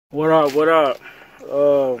What up, what up?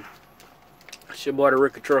 It's your boy the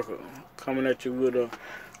Ricky Trucker coming at you with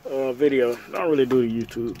a video. Don't really do the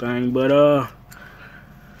YouTube thing, but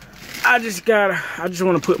I just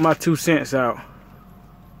want to put my 2 cents out.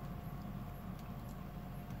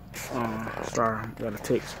 Sorry, got a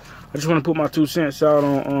text. I just want to put my 2 cents out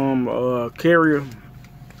on Carrier.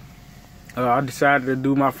 I decided to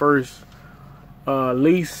do my first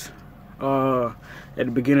lease at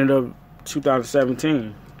the beginning of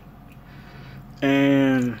 2017.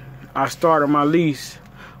 And I started my lease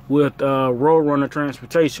with Roadrunner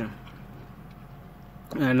Transportation.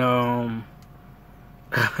 And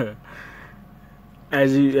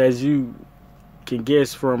as you can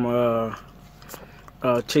guess from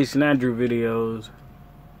Chase and Andrew videos,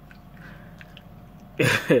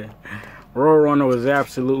 Roadrunner was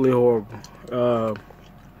absolutely horrible.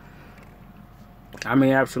 I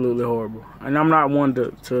mean, absolutely horrible. And I'm not one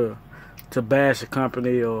to bash a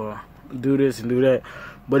company or do this and do that,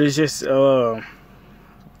 but it's just I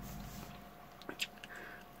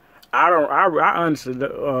honestly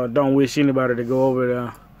don't wish anybody to go over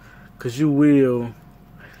there, because you will,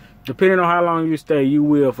 depending on how long you stay, you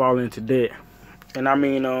will fall into debt. And I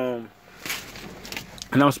mean, and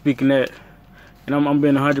I'm speaking that, and I'm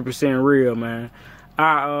being 100% real, man.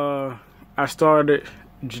 I started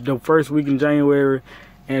the first week in January,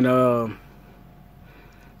 and I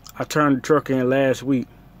turned the truck in last week.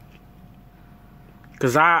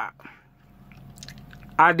 Cause I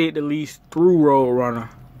did the lease through Roadrunner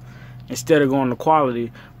instead of going to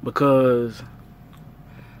Quality, because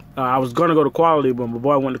I was gonna go to Quality, but my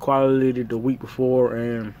boy went to Quality the week before,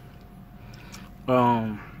 and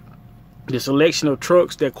the selection of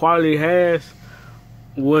trucks that Quality has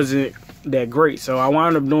wasn't that great. So I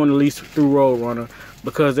wound up doing the lease through Roadrunner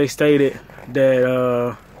because they stated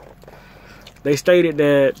that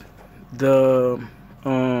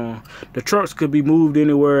the trucks could be moved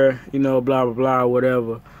anywhere, you know, blah blah blah,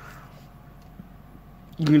 whatever.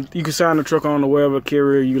 You can sign the truck on to wherever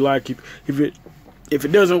carrier you like. If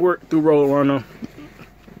it doesn't work through Roadrunner,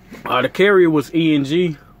 the carrier was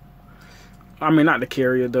E&G. I mean, not the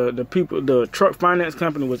carrier. The truck finance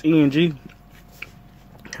company was E&G,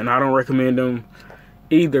 and I don't recommend them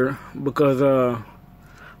either, because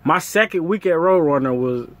my second week at Roadrunner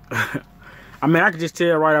was I mean, I could just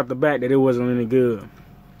tell right off the bat that it wasn't any good.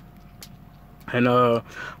 And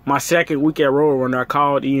my second week at Roadrunner, I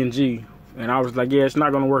called E&G, and I was like, yeah, it's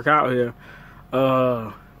not going to work out here.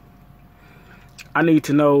 I need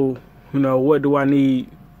to know, you know, what do I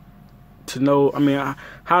need to know? I mean,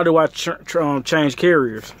 how do I change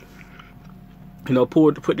carriers? You know,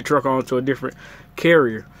 put the truck onto a different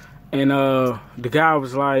carrier. And the guy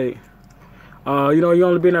was like, you know, you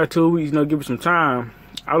only been there 2 weeks, you know, give it some time.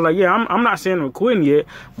 I was like, yeah, I'm not saying I'm quitting yet,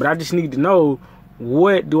 but I just need to know,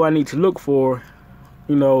 what do I need to look for,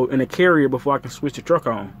 you know, in a carrier before I can switch the truck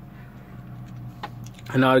on.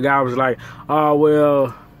 And the guy was like, oh,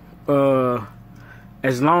 well,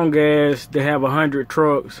 as long as they have 100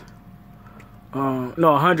 trucks, no,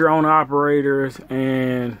 100 owner operators,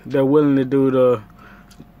 and they're willing to do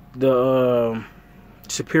the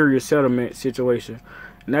superior settlement situation.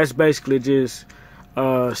 And that's basically just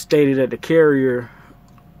stated that the carrier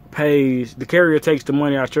takes the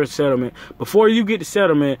money out your settlement. Before you get the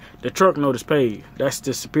settlement, the truck notice paid. That's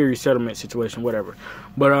the superior settlement situation, whatever.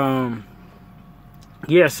 But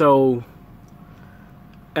yeah, so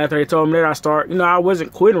after they told me that, you know, I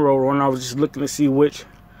wasn't quitting Roadrunner. I was just looking to see which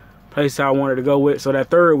place I wanted to go with. So that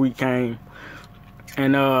third week came,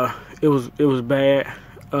 and it was bad.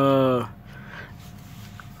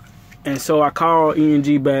 And so I called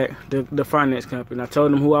E&G back, the finance company. I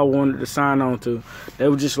told them who I wanted to sign on to. They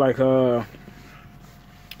were just like, you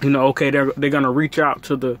know, okay, they're gonna reach out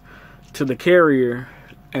to the carrier,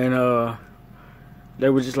 and they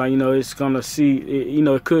were just like, you know, it's gonna see, you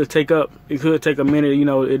know, it could take a minute. You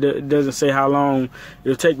know, it doesn't say how long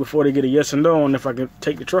it'll take before they get a yes or no on if I can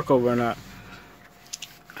take the truck over or not.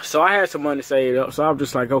 So I had some money saved up, so I was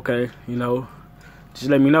just like, okay, you know, just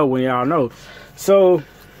let me know when y'all know. So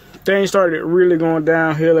things started really going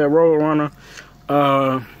downhill at Roadrunner.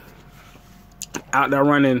 Out there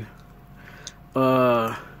running,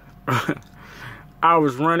 I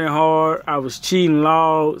was running hard. I was cheating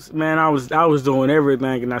logs, man. I was doing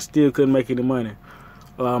everything, and I still couldn't make any money.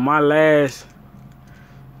 My last,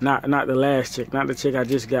 not the last check, not the check I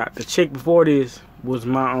just got. The check before this was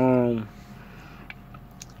my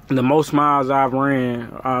the most miles I've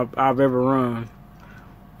ever run.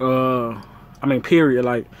 I mean, period,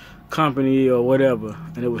 like company or whatever,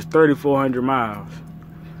 and it was 3,400 miles.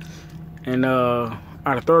 And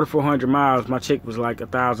out of 3,400 miles, my check was like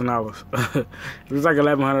 $1,000. It was like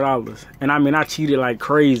 $1,100. And I mean, I cheated like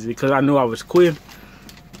crazy because I knew I was quit.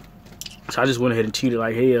 So I just went ahead and cheated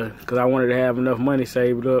like hell because I wanted to have enough money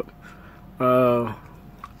saved up. I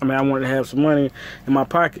mean, I wanted to have some money in my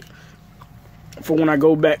pocket for when I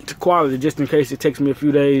go back to quality, just in case it takes me a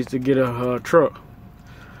few days to get a truck.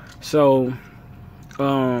 So,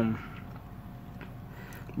 but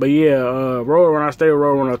yeah, Roadrunner, I stayed with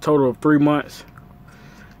Roadrunner a total of 3 months,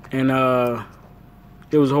 and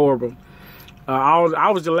it was horrible. I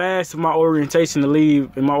was the last of my orientation to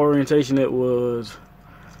leave. In my orientation, it was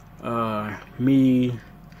me.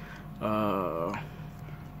 I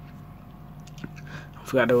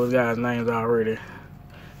forgot those guys' names already.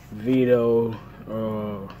 Vito.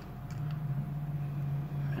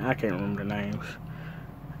 I can't remember the names.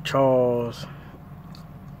 Charles.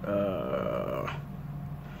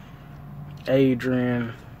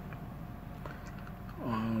 Adrian.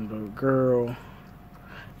 The girl.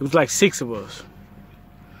 It was like 6 of us,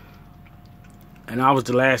 and I was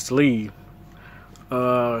the last to leave.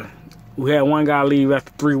 We had one guy leave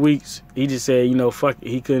after 3 weeks. He just said, you know, fuck it.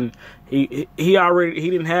 He couldn't. He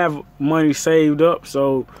didn't have money saved up,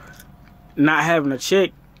 so not having a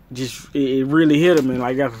check just it really hit him. And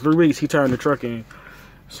like after 3 weeks, he turned the truck in.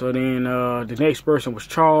 So then the next person was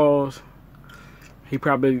Charles. He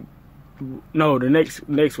probably the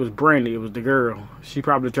next was Brandy. It was the girl. She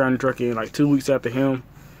probably turned the truck in like 2 weeks after him.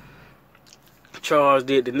 Charles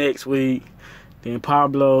did the next week. Then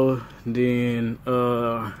Pablo. Then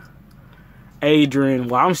Adrian.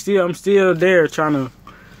 Well, I'm still there trying to,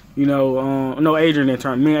 you know. No, Adrian didn't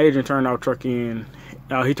turn. Me and Adrian turned our truck in.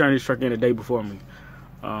 He turned his truck in the day before me.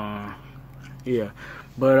 Yeah,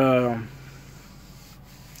 but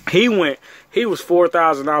he was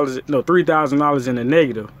 $4,000. No, $3,000 in the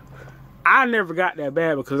negative. I never got that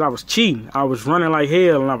bad because I was cheating. I was running like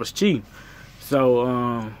hell and I was cheating.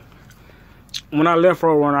 So when I left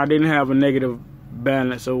Roadrunner, I didn't have a negative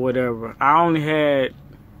balance or whatever. I only had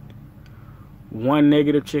one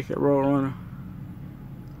negative check at Roadrunner.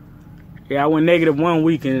 Yeah, I went negative 1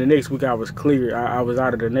 week, and the next week I was clear. I was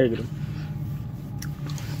out of the negative.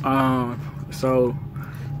 So,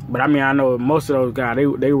 but I mean, I know most of those guys, they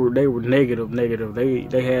were negative. They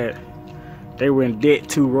were in debt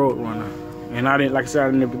to Roadrunner, and I didn't, like I said,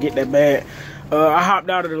 I didn't ever get that bad. I hopped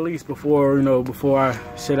out of the lease before I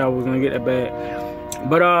said I was gonna get that bad.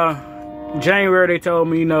 But January they told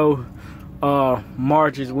me,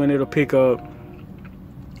 March is when it'll pick up.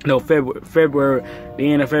 No, February,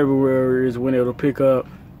 the end of February is when it'll pick up.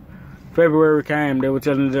 February came, they were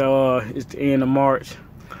telling me it's the end of March.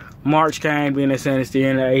 March came, then they said it's the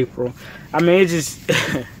end of April. I mean, it just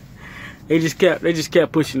they just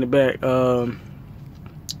kept pushing it back.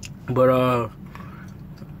 But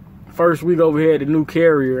first week over here at the new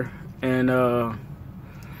carrier, and I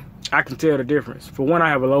can tell the difference. For one, I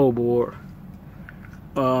have a load board,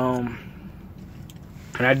 and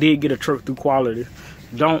I did get a truck through quality.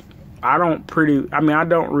 I don't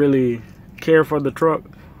really care for the truck,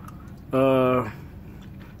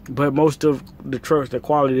 but most of the trucks that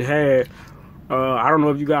quality had, I don't know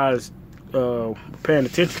if you guys paying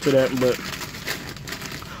attention to that, but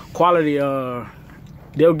quality,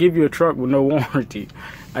 they'll give you a truck with no warranty,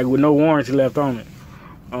 like with no warranty left on it.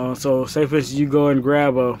 So say for instance you go and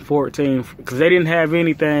grab a 14, because they didn't have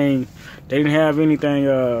anything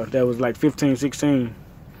that was like 15, 16.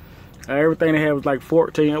 Everything they had was like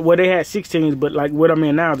 14. Well, they had 16s, but like what I'm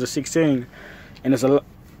in now is a 16, and it's a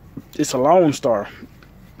Lone Star.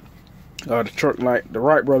 The truck like the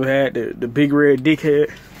Wright brother had, the big red dickhead.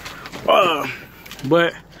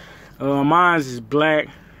 But mine's is black,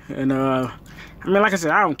 and I mean, like I said,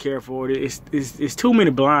 I don't care for it. It's too many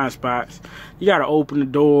blind spots. You gotta open the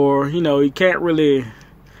door. You can't really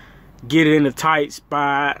get it in a tight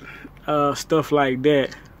spot. Stuff like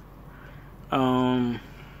that.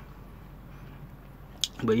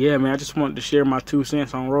 But yeah, man, I just wanted to share my 2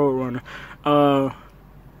 cents on Roadrunner.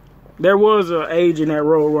 There was an agent at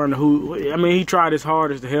Roadrunner who, I mean, he tried his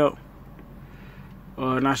hardest to help.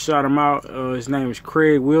 And I shot him out. His name is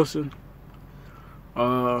Craig Wilson.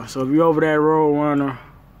 So if you're over there at Roadrunner,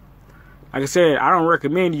 like I said, I don't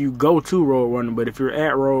recommend you go to Roadrunner, but if you're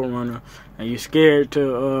at Roadrunner and you're scared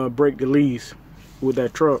to break the lease with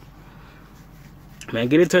that truck, man,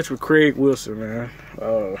 get in touch with Craig Wilson, man.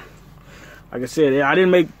 Like I said, I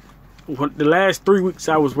didn't make, the last 3 weeks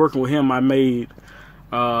I was working with him, I made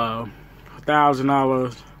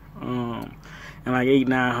 $1,000 and like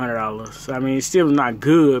 $800-900. So, I mean, it's still not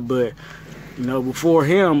good, but before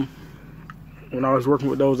him, when I was working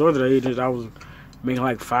with those other agents, I was making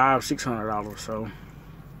like $500-600. So,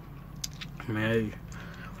 man,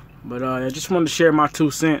 But I just wanted to share my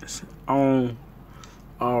 2 cents on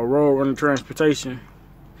Roadrunner transportation.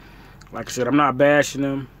 Like I said, I'm not bashing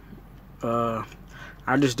them.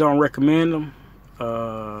 I just don't recommend them.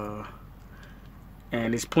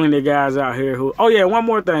 And there's plenty of guys out here who... Oh yeah, one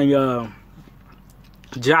more thing.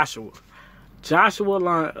 Joshua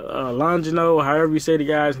Longino, however you say the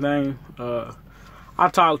guy's name. I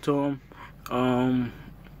talked to him.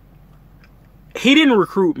 He didn't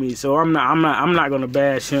recruit me, so I'm not gonna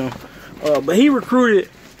bash him. But he recruited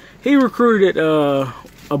a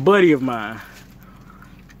buddy of mine.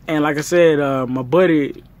 And like I said, my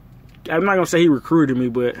buddy, I'm not gonna say he recruited me,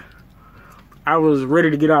 but I was ready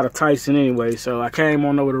to get out of Tyson anyway, so I came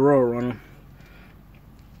on over to Roadrunner.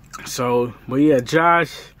 So, but yeah,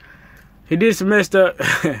 Josh, he did some messed up.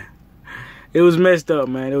 It was messed up,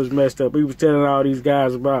 man. It was messed up. He was telling all these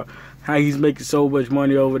guys about how he's making so much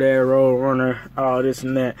money over there, Roadrunner, all this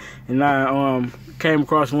and that. And I came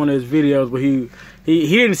across one of his videos where he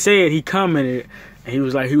didn't say it, he commented, and he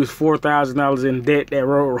was like he was $4,000 in debt at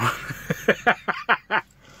Roadrunner.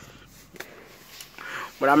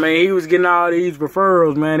 But I mean, he was getting all these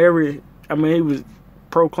referrals, man. He was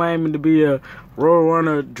proclaiming to be a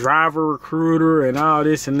Roadrunner driver recruiter and all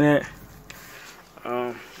this and that.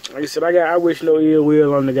 Like I said, I wish no ill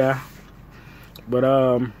will on the guy. But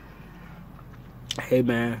hey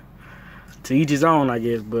man, to each his own, I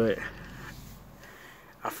guess. But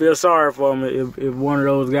I feel sorry for him if one of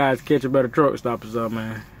those guys catch a better truck stop or something,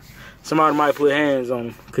 man. Somebody might put hands on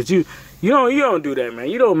him, cause you don't do that, man.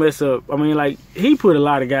 You don't mess up. I mean, like, he put a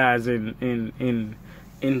lot of guys in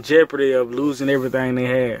jeopardy of losing everything they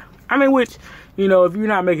had. I mean, which, you know, if you're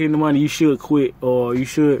not making the money, you should quit, or you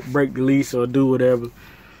should break the lease or do whatever.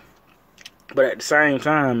 But at the same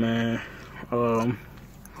time, man, I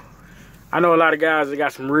know a lot of guys that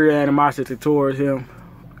got some real animosity towards him,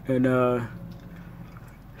 and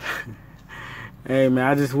hey man,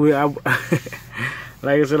 I just like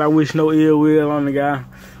I said, I wish no ill will on the guy.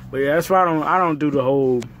 But yeah, that's why I don't do the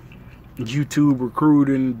whole YouTube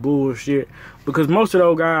recruiting bullshit, because most of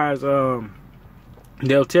those guys,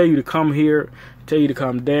 they'll tell you to come here, tell you to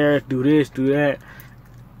come there, do this, do that,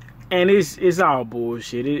 and it's all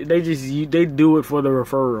bullshit. They do it for the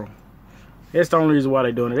referral. That's the only reason why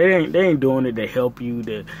they're doing it. They ain't doing it to help you,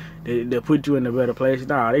 to put you in a better place.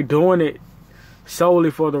 Nah, they doing it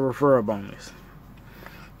solely for the referral bonus.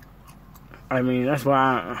 I mean, that's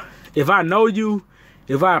why if I know you,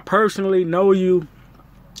 if I personally know you,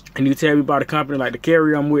 and you tell me about a company like the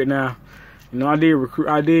carrier I'm with now, you know, I did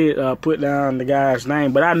put down the guy's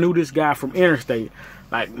name, but I knew this guy from Interstate.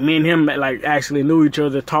 Like, me and him, like, actually knew each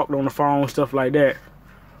other, talked on the phone, stuff like that.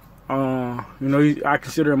 You know, I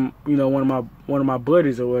consider him, you know, one of my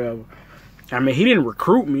buddies or whatever. I mean, he didn't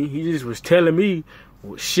recruit me. He just was telling me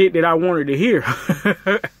shit that I wanted to hear.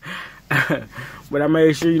 But I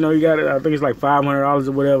made sure, you know, you got it. I think it's like $500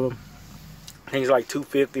 or whatever. I think it's like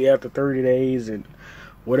 $250 after 30 days and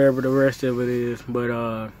whatever the rest of it is. But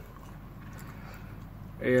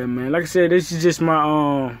yeah, man. Like I said, this is just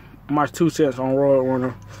my my 2 cents on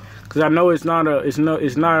Roadrunner, because I know it's not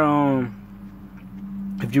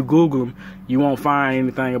if you Google them, you won't find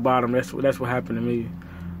anything about them. That's what happened to me.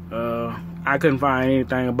 I couldn't find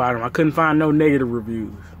anything about them. I couldn't find no negative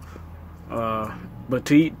reviews. But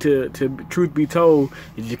to truth be told,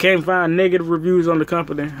 if you can't find negative reviews on the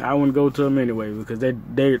company, I wouldn't go to them anyway, because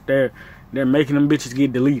they're making them bitches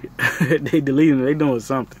get deleted. They deleting them. They doing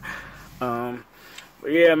something.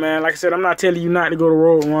 But yeah, man. Like I said, I'm not telling you not to go to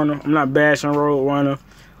Roadrunner. I'm not bashing Roadrunner.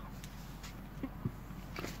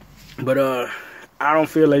 But I don't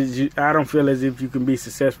feel as if you can be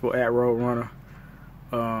successful at Roadrunner.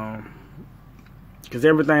 Because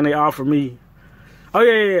everything they offer me. Oh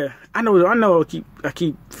yeah. I know. I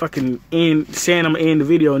keep fucking saying I'm gonna end the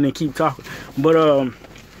video and then keep talking. But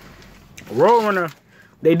Roadrunner,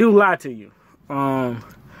 they do lie to you.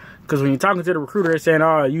 Because when you're talking to the recruiter, they're saying,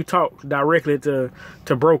 "Oh, you talk directly to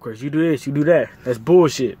brokers. You do this, you do that." That's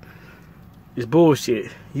bullshit. It's bullshit.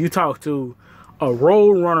 You talk to a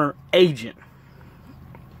Roadrunner agent.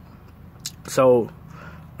 So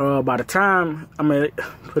by the time, I mean,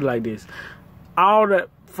 put it like this: all the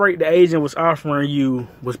freight the agent was offering you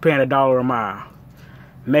was paying $1 a mile,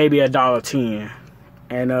 maybe $1.10,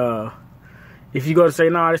 and if you go to say,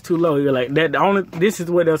 "No, that's too low," you're like, this is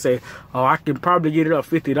what they'll say: "Oh, I can probably get it up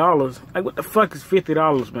 $50." Like, what the fuck is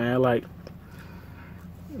 $50, man? Like,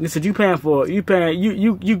 they said you paying for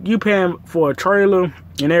a trailer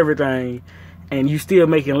and everything, and you still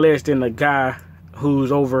making less than the guy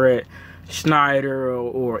who's over at Schneider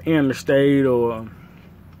or Interstate or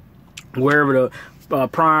wherever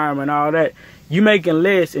Prime and all that. You making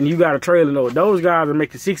less and you got a trailer load. Those guys are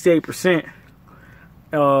making 68%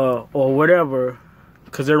 or whatever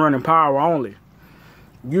because they're running power only.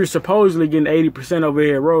 You're supposedly getting 80% over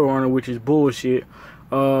here at Roadrunner, which is bullshit.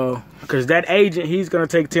 Because that agent, he's going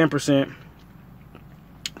to take 10%.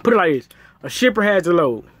 Put it like this. A shipper has a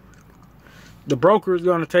load. The broker is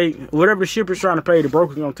going to take, whatever the shipper's trying to pay, the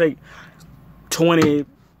broker's going to take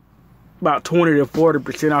about 20 to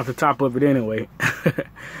 40% off the top of it anyway.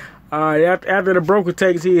 After the broker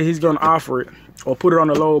takes it, he's going to offer it or put it on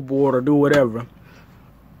the load board or do whatever.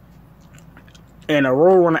 And a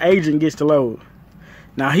Roadrunner agent gets the load.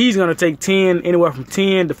 Now, he's going to take anywhere from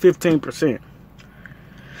 10 to 15%.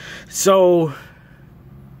 So,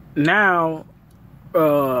 now,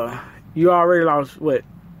 you already lost, what,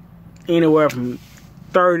 anywhere from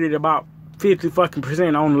 30 to about 50 fucking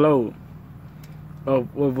percent on the load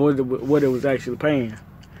of what it was actually paying.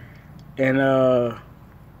 And